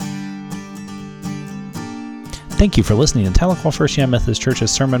Thank you for listening to Tahlequah First United Methodist Church's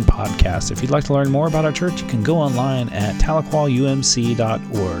Sermon Podcast. If you'd like to learn more about our church, you can go online at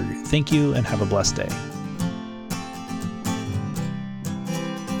tahlequahumc.org. Thank you and have a blessed day.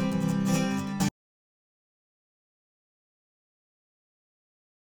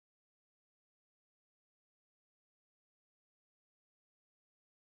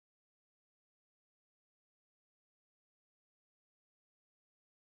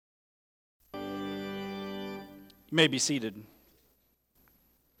 You may be seated.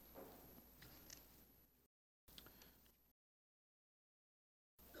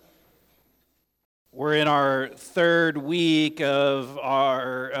 We're in our third week of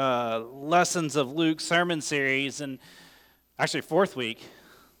our Lessons of Luke sermon series, and actually fourth week.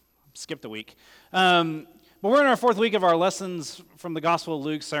 Skipped a week. But we're in our fourth week of our Lessons from the Gospel of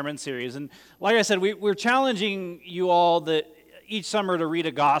Luke sermon series. And like I said, we're challenging you all that each summer to read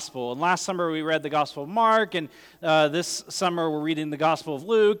a gospel. And last summer we read the Gospel of Mark, and this summer we're reading the Gospel of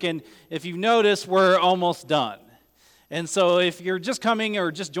Luke. And if you've noticed, we're almost done. And so if you're just coming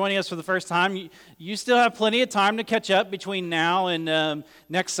or just joining us for the first time, you still have plenty of time to catch up between now and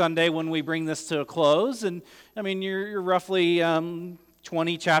next Sunday when we bring this to a close. And I mean, you're roughly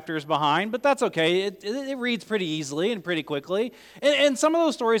 20 chapters behind, but that's okay. It reads pretty easily and pretty quickly. And some of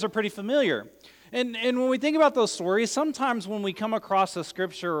those stories are pretty familiar. And when we think about those stories, sometimes when we come across a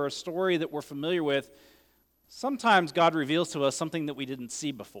scripture or a story that we're familiar with, sometimes God reveals to us something that we didn't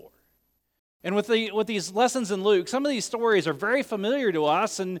see before. And with these lessons in Luke, some of these stories are very familiar to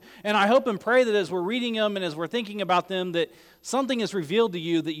us, and I hope and pray that as we're reading them and as we're thinking about them, that something is revealed to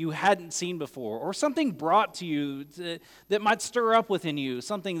you that you hadn't seen before, or something brought to you that might stir up within you,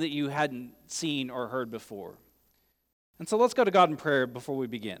 something that you hadn't seen or heard before. And so let's go to God in prayer before we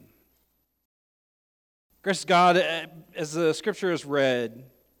begin. Gracious God, as the scripture is read,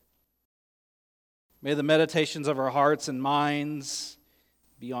 may the meditations of our hearts and minds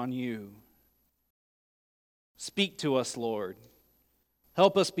be on you. Speak to us, Lord.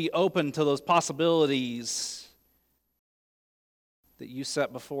 Help us be open to those possibilities that you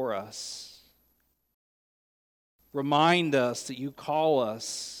set before us. Remind us that you call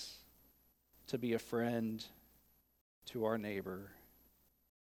us to be a friend to our neighbor.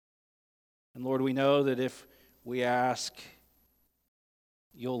 And Lord, we know that if we ask,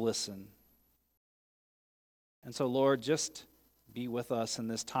 you'll listen. And so, Lord, just be with us in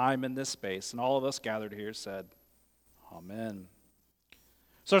this time, in this space. And all of us gathered here said, Amen.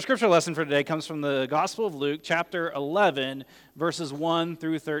 So our scripture lesson for today comes from the Gospel of Luke, chapter 11, verses 1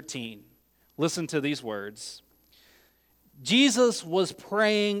 through 13. Listen to these words. Jesus was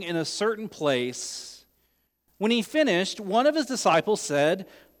praying in a certain place. When he finished, one of his disciples said,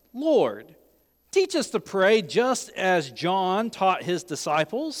 Lord, teach us to pray just as John taught his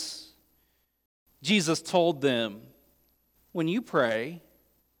disciples. Jesus told them, when you pray,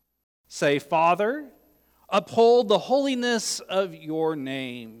 say, Father, uphold the holiness of your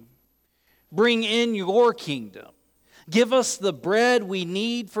name. Bring in your kingdom. Give us the bread we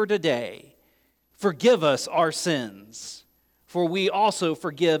need for today. Forgive us our sins, for we also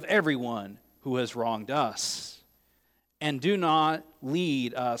forgive everyone who has wronged us. And do not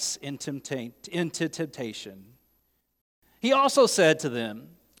lead us into temptation. He also said to them,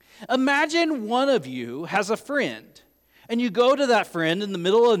 imagine one of you has a friend, and you go to that friend in the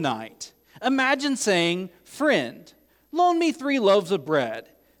middle of the night. Imagine saying, friend, loan me 3 loaves of bread,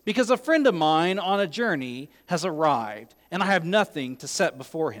 because a friend of mine on a journey has arrived, and I have nothing to set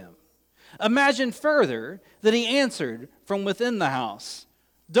before him. Imagine further that he answered from within the house,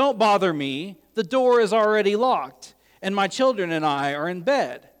 don't bother me, the door is already locked, and my children and I are in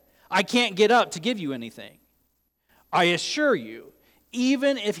bed. I can't get up to give you anything. I assure you,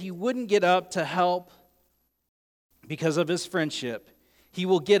 even if he wouldn't get up to help because of his friendship, he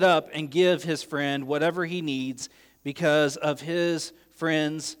will get up and give his friend whatever he needs because of his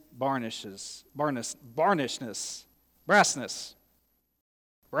friend's brashness.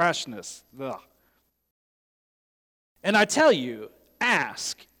 Ugh. And I tell you,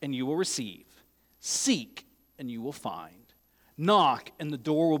 ask and you will receive. Seek and you will find. Knock and the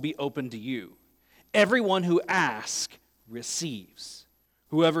door will be opened to you. Everyone who asks receives.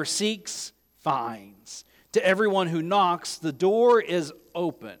 Whoever seeks finds. To everyone who knocks, the door is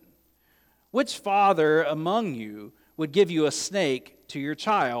open. Which father among you would give you a snake to your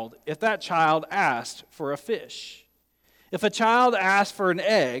child if that child asked for a fish? If a child asked for an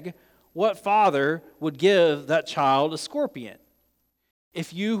egg, what father would give that child a scorpion?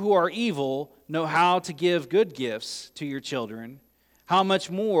 If you who are evil know how to give good gifts to your children, how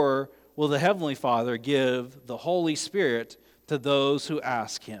much more will the Heavenly Father give the Holy Spirit to those who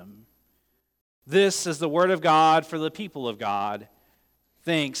ask him? This is the word of God for the people of God.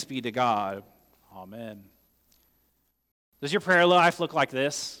 Thanks be to God. Amen. Does your prayer life look like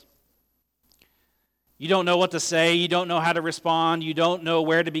this? You don't know what to say. You don't know how to respond. You don't know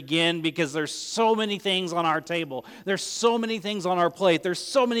where to begin because there's so many things on our table. There's so many things on our plate. There's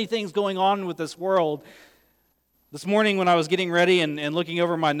so many things going on with this world. This morning when I was getting ready and looking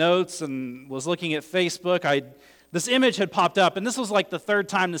over my notes and was looking at Facebook, this image had popped up, and this was like the third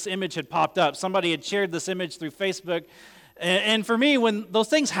time this image had popped up. Somebody had shared this image through Facebook, and for me, when those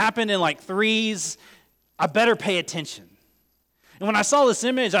things happen in like threes, I better pay attention. And when I saw this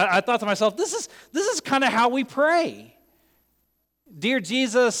image, I thought to myself, this is kind of how we pray. Dear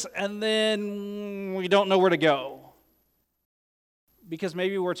Jesus, and then we don't know where to go. Because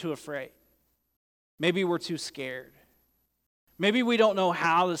maybe we're too afraid. Maybe we're too scared. Maybe we don't know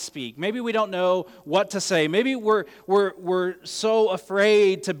how to speak. Maybe we don't know what to say. Maybe we're so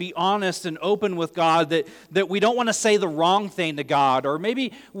afraid to be honest and open with God that we don't want to say the wrong thing to God. Or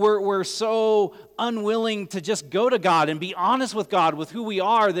maybe we're so unwilling to just go to God and be honest with God with who we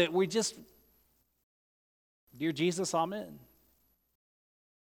are that we just, dear Jesus, amen.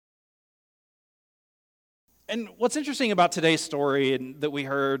 And what's interesting about today's story and that we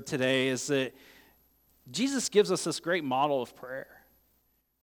heard today is that Jesus gives us this great model of prayer.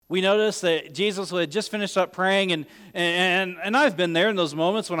 We notice that Jesus had just finished up praying, and I've been there in those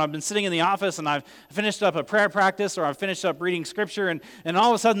moments when I've been sitting in the office and I've finished up a prayer practice or I've finished up reading Scripture, and all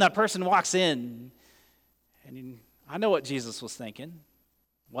of a sudden that person walks in. And I know what Jesus was thinking.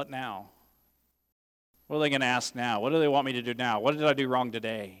 What now? What are they going to ask now? What do they want me to do now? What did I do wrong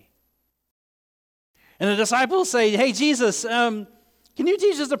today? And the disciples say, hey, Jesus, can you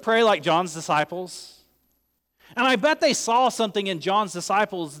teach us to pray like John's disciples? And I bet they saw something in John's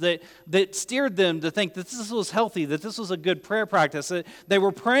disciples that steered them to think that this was healthy, that this was a good prayer practice, that they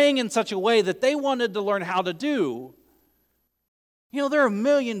were praying in such a way that they wanted to learn how to do. You know, there are a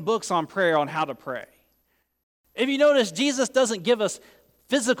million books on prayer on how to pray. If you notice, Jesus doesn't give us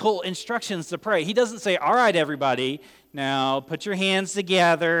physical instructions to pray. He doesn't say, all right, everybody, now put your hands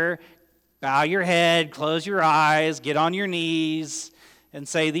together, bow your head, close your eyes, get on your knees, and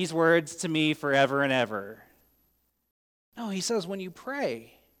say these words to me forever and ever. No, he says when you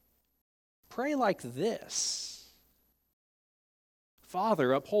pray, pray like this.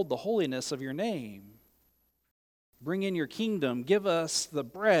 Father, uphold the holiness of your name. Bring in your kingdom. Give us the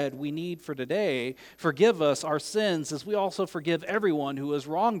bread we need for today. Forgive us our sins as we also forgive everyone who has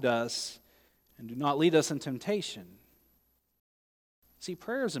wronged us. And do not lead us in temptation. See,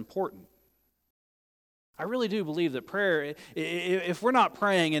 prayer is important. I really do believe that prayer, if we're not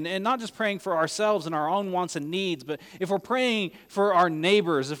praying, and not just praying for ourselves and our own wants and needs, but if we're praying for our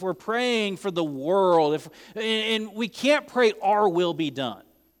neighbors, if we're praying for the world, and we can't pray our will be done.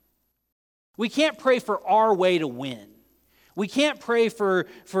 We can't pray for our way to win. We can't pray for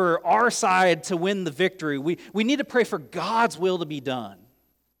our side to win the victory. We need to pray for God's will to be done.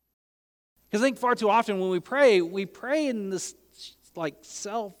 Because I think far too often when we pray in this like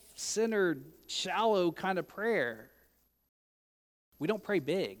self-centered, shallow kind of prayer. We don't pray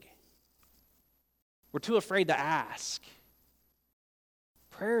big. We're too afraid to ask.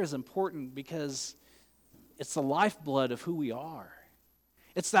 Prayer is important because it's the lifeblood of who we are.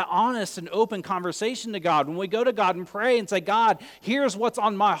 It's that honest and open conversation to God. When we go to God and pray and say, God, here's what's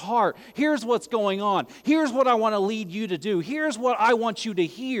on my heart. Here's what's going on. Here's what I want to lead you to do. Here's what I want you to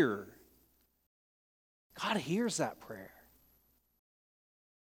hear. God hears that prayer.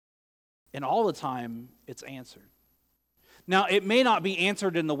 And all the time, it's answered. Now, it may not be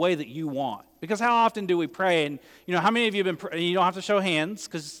answered in the way that you want. Because how often do we pray? And, how many of you have been praying? You don't have to show hands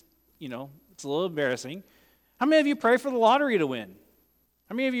because, it's a little embarrassing. How many of you pray for the lottery to win?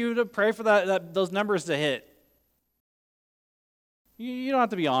 How many of you to pray for those numbers to hit? You don't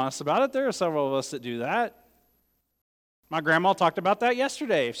have to be honest about it. There are several of us that do that. My grandma talked about that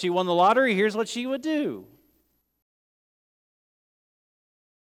yesterday. If she won the lottery, here's what she would do.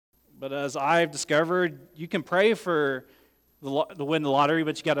 But as I've discovered, you can pray for to win the lottery,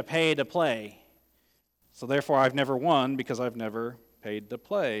 but you got to pay to play. So therefore, I've never won because I've never paid to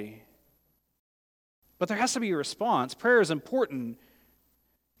play. But there has to be a response. Prayer is important.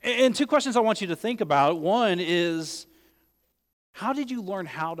 And two questions I want you to think about. One is, how did you learn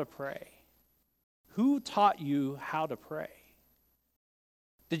how to pray? Who taught you how to pray?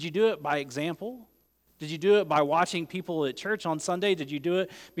 Did you do it by example? Did you do it by watching people at church on Sunday? Did you do it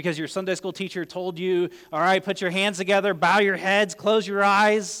because your Sunday school teacher told you, all right, put your hands together, bow your heads, close your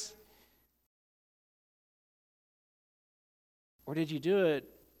eyes? Or did you do it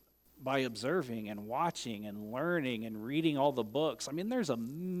by observing and watching and learning and reading all the books. I mean,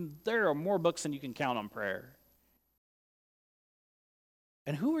 there are more books than you can count on prayer.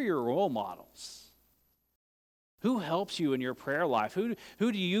 And who are your role models? Who helps you in your prayer life? Who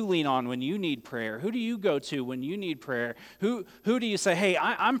do you lean on when you need prayer? Who do you go to when you need prayer? Who do you say, hey,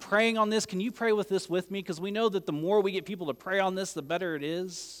 I'm praying on this. Can you pray with this with me? Because we know that the more we get people to pray on this, the better it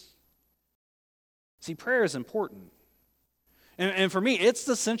is. See, prayer is important. And for me, it's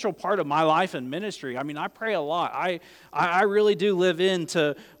the central part of my life and ministry. I mean, I pray a lot. I really do live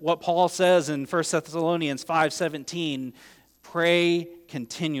into what Paul says in 1 Thessalonians 5:17, pray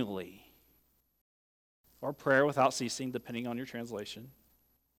continually. Or prayer without ceasing, depending on your translation.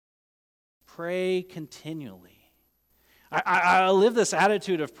 Pray continually. I live this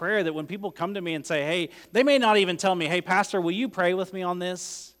attitude of prayer that when people come to me and say, hey, they may not even tell me, hey, Pastor, will you pray with me on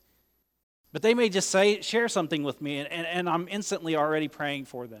this? But they may just share something with me, and I'm instantly already praying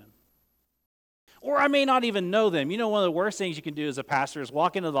for them. Or I may not even know them. You know, one of the worst things you can do as a pastor is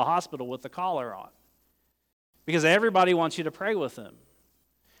walk into the hospital with the collar on. Because everybody wants you to pray with them.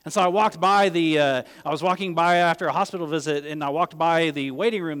 And so I was walking by after a hospital visit, and I walked by the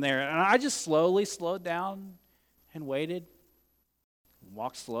waiting room there, and I just slowly slowed down and waited.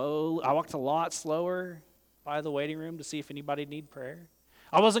 Walked slow. I walked a lot slower by the waiting room to see if anybody needed prayer.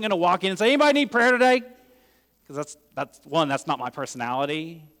 I wasn't going to walk in and say, anybody need prayer today? Because that's not my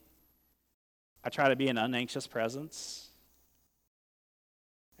personality. I try to be an unanxious presence.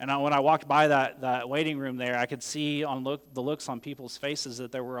 And when I walked by that waiting room there, I could see on the looks on people's faces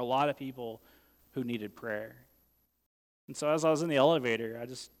that there were a lot of people who needed prayer. And so as I was in the elevator,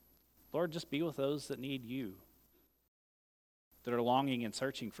 Lord, just be with those that need you, that are longing and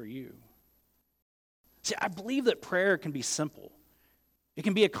searching for you. See, I believe that prayer can be simple. It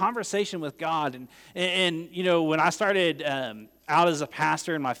can be a conversation with God. And you know, when I started out as a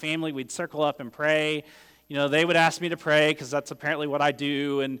pastor in my family, we'd circle up and pray. You know, they would ask me to pray because that's apparently what I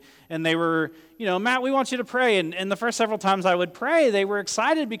do. And they were, you know, Matt, we want you to pray. And the first several times I would pray, they were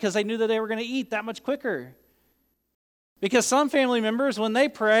excited because they knew that they were going to eat that much quicker. Because some family members, when they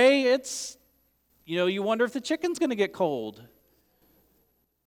pray, it's, you know, you wonder if the chicken's going to get cold.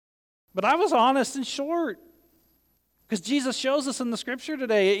 But I was honest and short. Because Jesus shows us in the scripture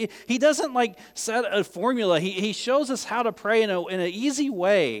today. He doesn't like set a formula. He shows us how to pray in an easy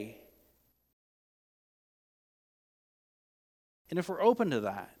way. And if we're open to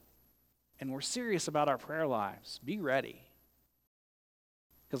that, and we're serious about our prayer lives, be ready.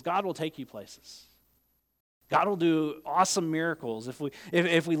 Because God will take you places. God will do awesome miracles if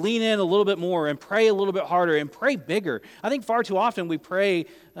we lean in a little bit more and pray a little bit harder and pray bigger. I think far too often we pray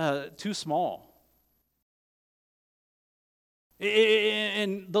too small.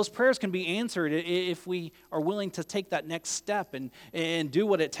 And those prayers can be answered if we are willing to take that next step and do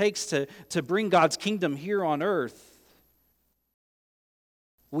what it takes to bring God's kingdom here on earth.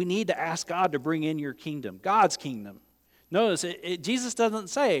 We need to ask God to bring in your kingdom, God's kingdom. Notice, Jesus doesn't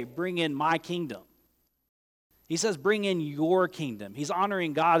say, bring in my kingdom. He says, bring in your kingdom. He's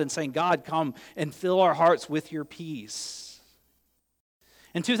honoring God and saying, God, come and fill our hearts with your peace.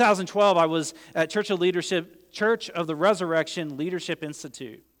 In 2012, I was at Church of the Resurrection Leadership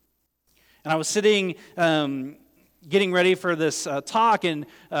Institute. And I was sitting, getting ready for this talk, and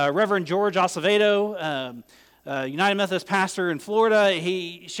Reverend George Acevedo, United Methodist pastor in Florida,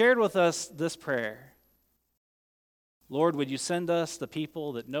 he shared with us this prayer. Lord, would you send us the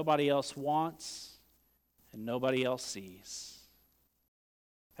people that nobody else wants and nobody else sees?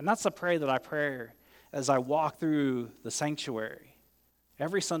 And that's the prayer that I pray as I walk through the sanctuary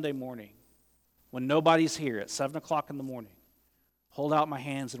every Sunday morning when nobody's here at 7 o'clock in the morning. Hold out my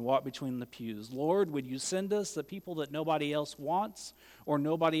hands and walk between the pews. Lord, would you send us the people that nobody else wants or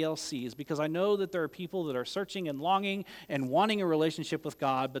nobody else sees? Because I know that there are people that are searching and longing and wanting a relationship with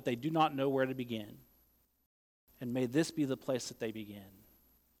God, but they do not know where to begin. And may this be the place that they begin.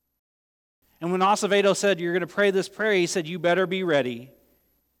 And when Acevedo said, you're going to pray this prayer, he said, you better be ready.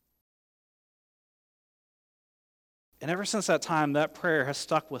 And ever since that time, that prayer has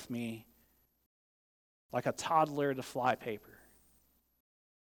stuck with me like a toddler to flypaper.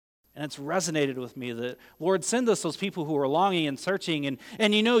 And it's resonated with me that, Lord, send us those people who are longing and searching.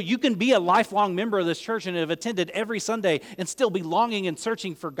 And you know, you can be a lifelong member of this church and have attended every Sunday and still be longing and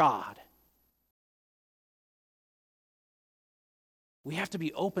searching for God. We have to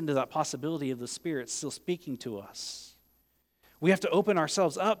be open to that possibility of the Spirit still speaking to us. We have to open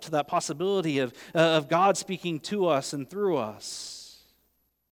ourselves up to that possibility of God speaking to us and through us.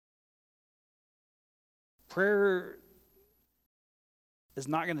 Prayer is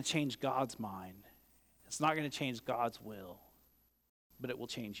not going to change God's mind. It's not going to change God's will, but it will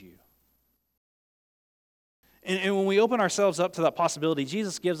change you. And when we open ourselves up to that possibility,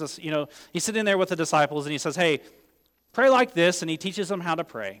 Jesus gives us, he's sitting there with the disciples and he says, hey, pray like this, and he teaches them how to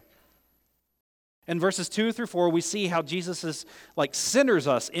pray. In verses 2 through 4, we see how Jesus is centers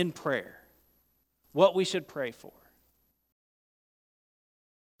us in prayer, what we should pray for.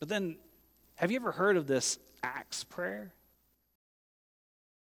 But then, have you ever heard of this Acts prayer?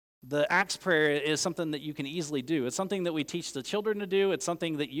 The Acts prayer is something that you can easily do. It's something that we teach the children to do. It's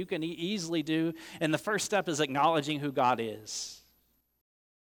something that you can easily do. And the first step is acknowledging who God is.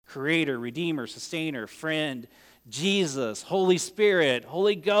 Creator, Redeemer, Sustainer, Friend, Jesus, Holy Spirit,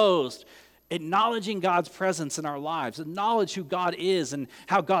 Holy Ghost. Acknowledging God's presence in our lives. Acknowledge who God is and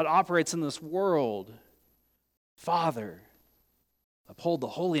how God operates in this world. Father, uphold the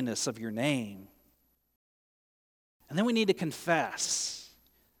holiness of your name. And then we need to confess.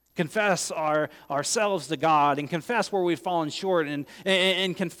 Confess ourselves to God and confess where we've fallen short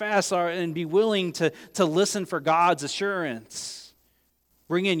and confess and be willing to listen for God's assurance.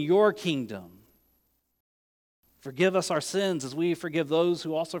 Bring in your kingdom. Forgive us our sins as we forgive those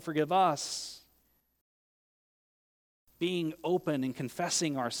who also forgive us. Being open and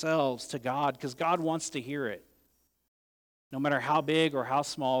confessing ourselves to God because God wants to hear it. No matter how big or how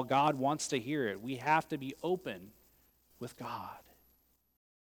small, God wants to hear it. We have to be open with God.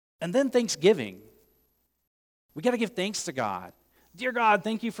 And then thanksgiving. We got to give thanks to God. Dear God,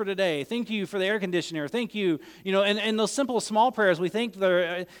 thank you for today. Thank you for the air conditioner. Thank you. And those simple small prayers we think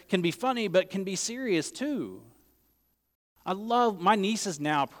can be funny, but can be serious too. I love, my nieces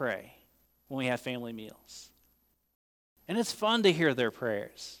now pray when we have family meals. And it's fun to hear their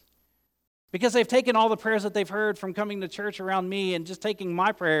prayers. Because they've taken all the prayers that they've heard from coming to church around me and just taking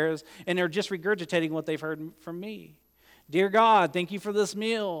my prayers, and they're just regurgitating what they've heard from me. Dear God, thank you for this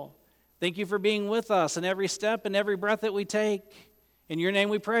meal. Thank you for being with us in every step and every breath that we take. In your name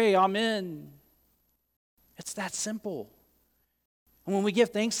we pray, amen. It's that simple. And when we give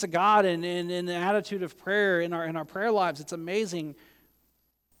thanks to God and in the attitude of prayer in our prayer lives, it's amazing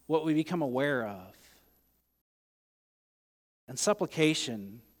what we become aware of. And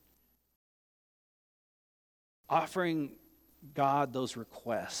supplication, offering God those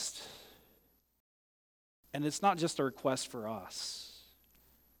requests. And it's not just a request for us.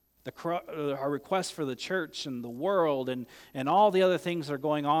 Our request for the church and the world and all the other things that are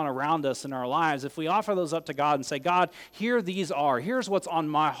going on around us in our lives, if we offer those up to God and say, God, here these are. Here's what's on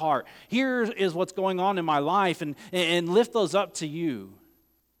my heart. Here is what's going on in my life, and lift those up to you.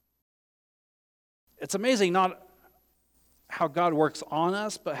 It's amazing not how God works on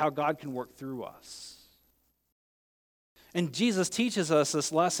us, but how God can work through us. And Jesus teaches us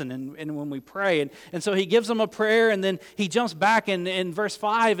this lesson and when we pray. And so he gives them a prayer, and then he jumps back in verse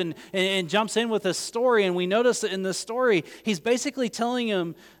 5 and jumps in with this story. And we notice that in this story, he's basically telling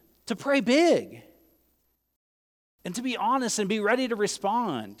them to pray big and to be honest and be ready to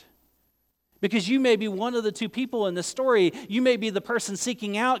respond. Because you may be one of the two people in this story. You may be the person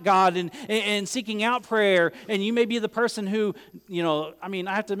seeking out God and seeking out prayer. And you may be the person who, I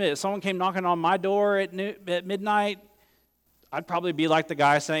have to admit, if someone came knocking on my door at midnight, I'd probably be like the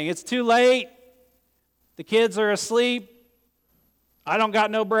guy saying, it's too late. The kids are asleep. I don't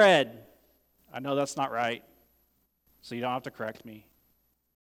got no bread. I know that's not right, so you don't have to correct me.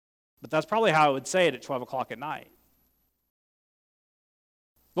 But that's probably how I would say it at 12 o'clock at night.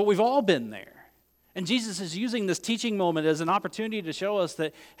 But we've all been there. And Jesus is using this teaching moment as an opportunity to show us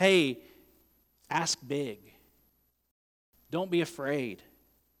that, hey, ask big. Don't be afraid.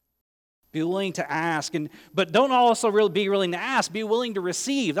 Be willing to ask, but don't also really be willing to ask. Be willing to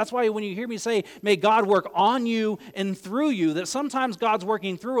receive. That's why when you hear me say, may God work on you and through you, that sometimes God's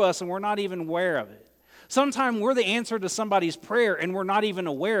working through us and we're not even aware of it. Sometimes we're the answer to somebody's prayer and we're not even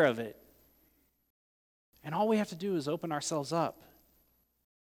aware of it. And all we have to do is open ourselves up.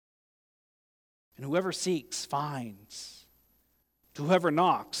 And whoever seeks finds. To whoever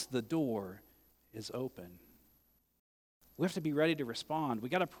knocks, the door is open. We have to be ready to respond. We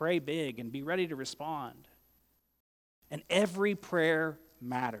got to pray big and be ready to respond. And every prayer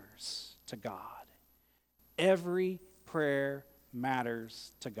matters to God. Every prayer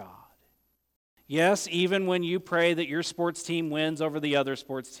matters to God. Yes, even when you pray that your sports team wins over the other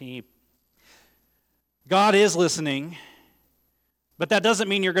sports team, God is listening, but that doesn't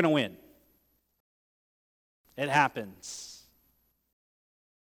mean you're going to win. It happens.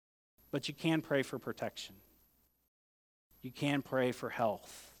 But you can pray for protection. You can pray for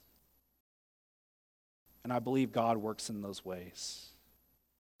health. And I believe God works in those ways.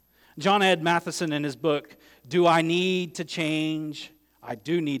 John Ed Matheson, in his book, Do I Need to Change? I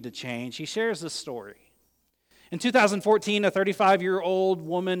Do Need to Change. He shares this story. In 2014, a 35-year-old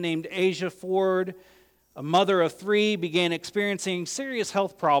woman named Asia Ford A mother of 3 began experiencing serious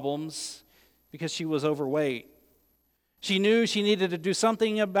health problems because she was overweight. She knew she needed to do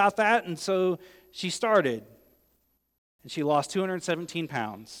something about that, and so she started. And she lost 217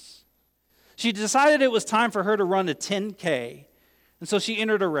 pounds. She decided it was time for her to run a 10K, and so she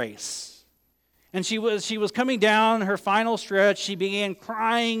entered a race. And she was coming down her final stretch. She began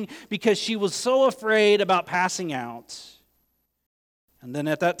crying because she was so afraid about passing out. And then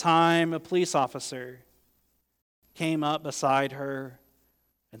at that time, a police officer came up beside her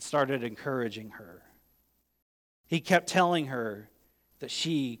and started encouraging her. He kept telling her that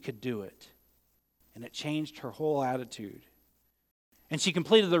she could do it. And it changed her whole attitude. And she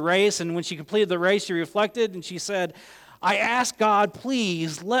completed the race, and when she completed the race, she reflected and she said, I asked God,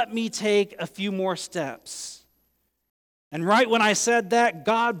 please let me take a few more steps. And right when I said that,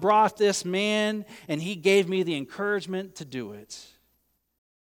 God brought this man, and he gave me the encouragement to do it.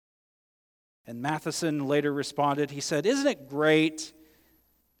 And Matheson later responded, he said, isn't it great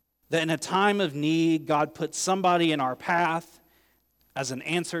that in a time of need, God puts somebody in our path as an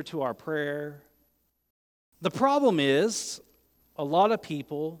answer to our prayer? The problem is, a lot of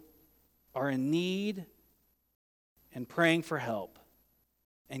people are in need and praying for help.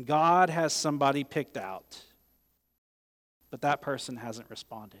 And God has somebody picked out, but that person hasn't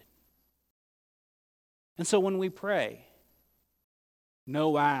responded. And so when we pray,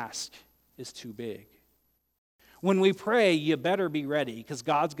 no ask is too big. When we pray, you better be ready because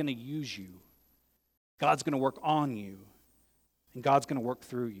God's going to use you. God's going to work on you. And God's going to work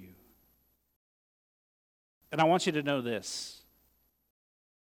through you. And I want you to know this,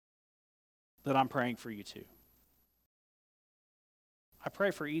 that I'm praying for you too. I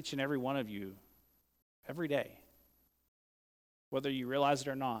pray for each and every one of you every day, whether you realize it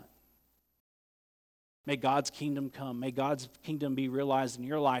or not. May God's kingdom come. May God's kingdom be realized in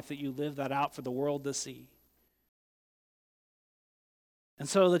your life, that you live that out for the world to see. And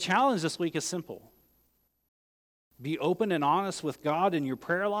so the challenge this week is simple. Be open and honest with God in your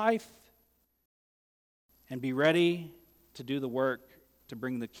prayer life, and be ready to do the work to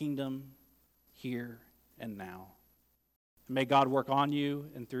bring the kingdom here and now. And may God work on you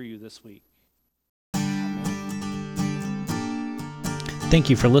and through you this week. Thank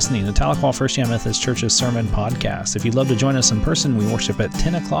you for listening to Tahlequah First United Methodist Church's Sermon Podcast. If you'd love to join us in person, we worship at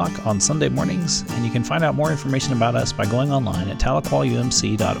 10 o'clock on Sunday mornings, and you can find out more information about us by going online at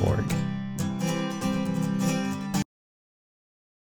tahlequahumc.org.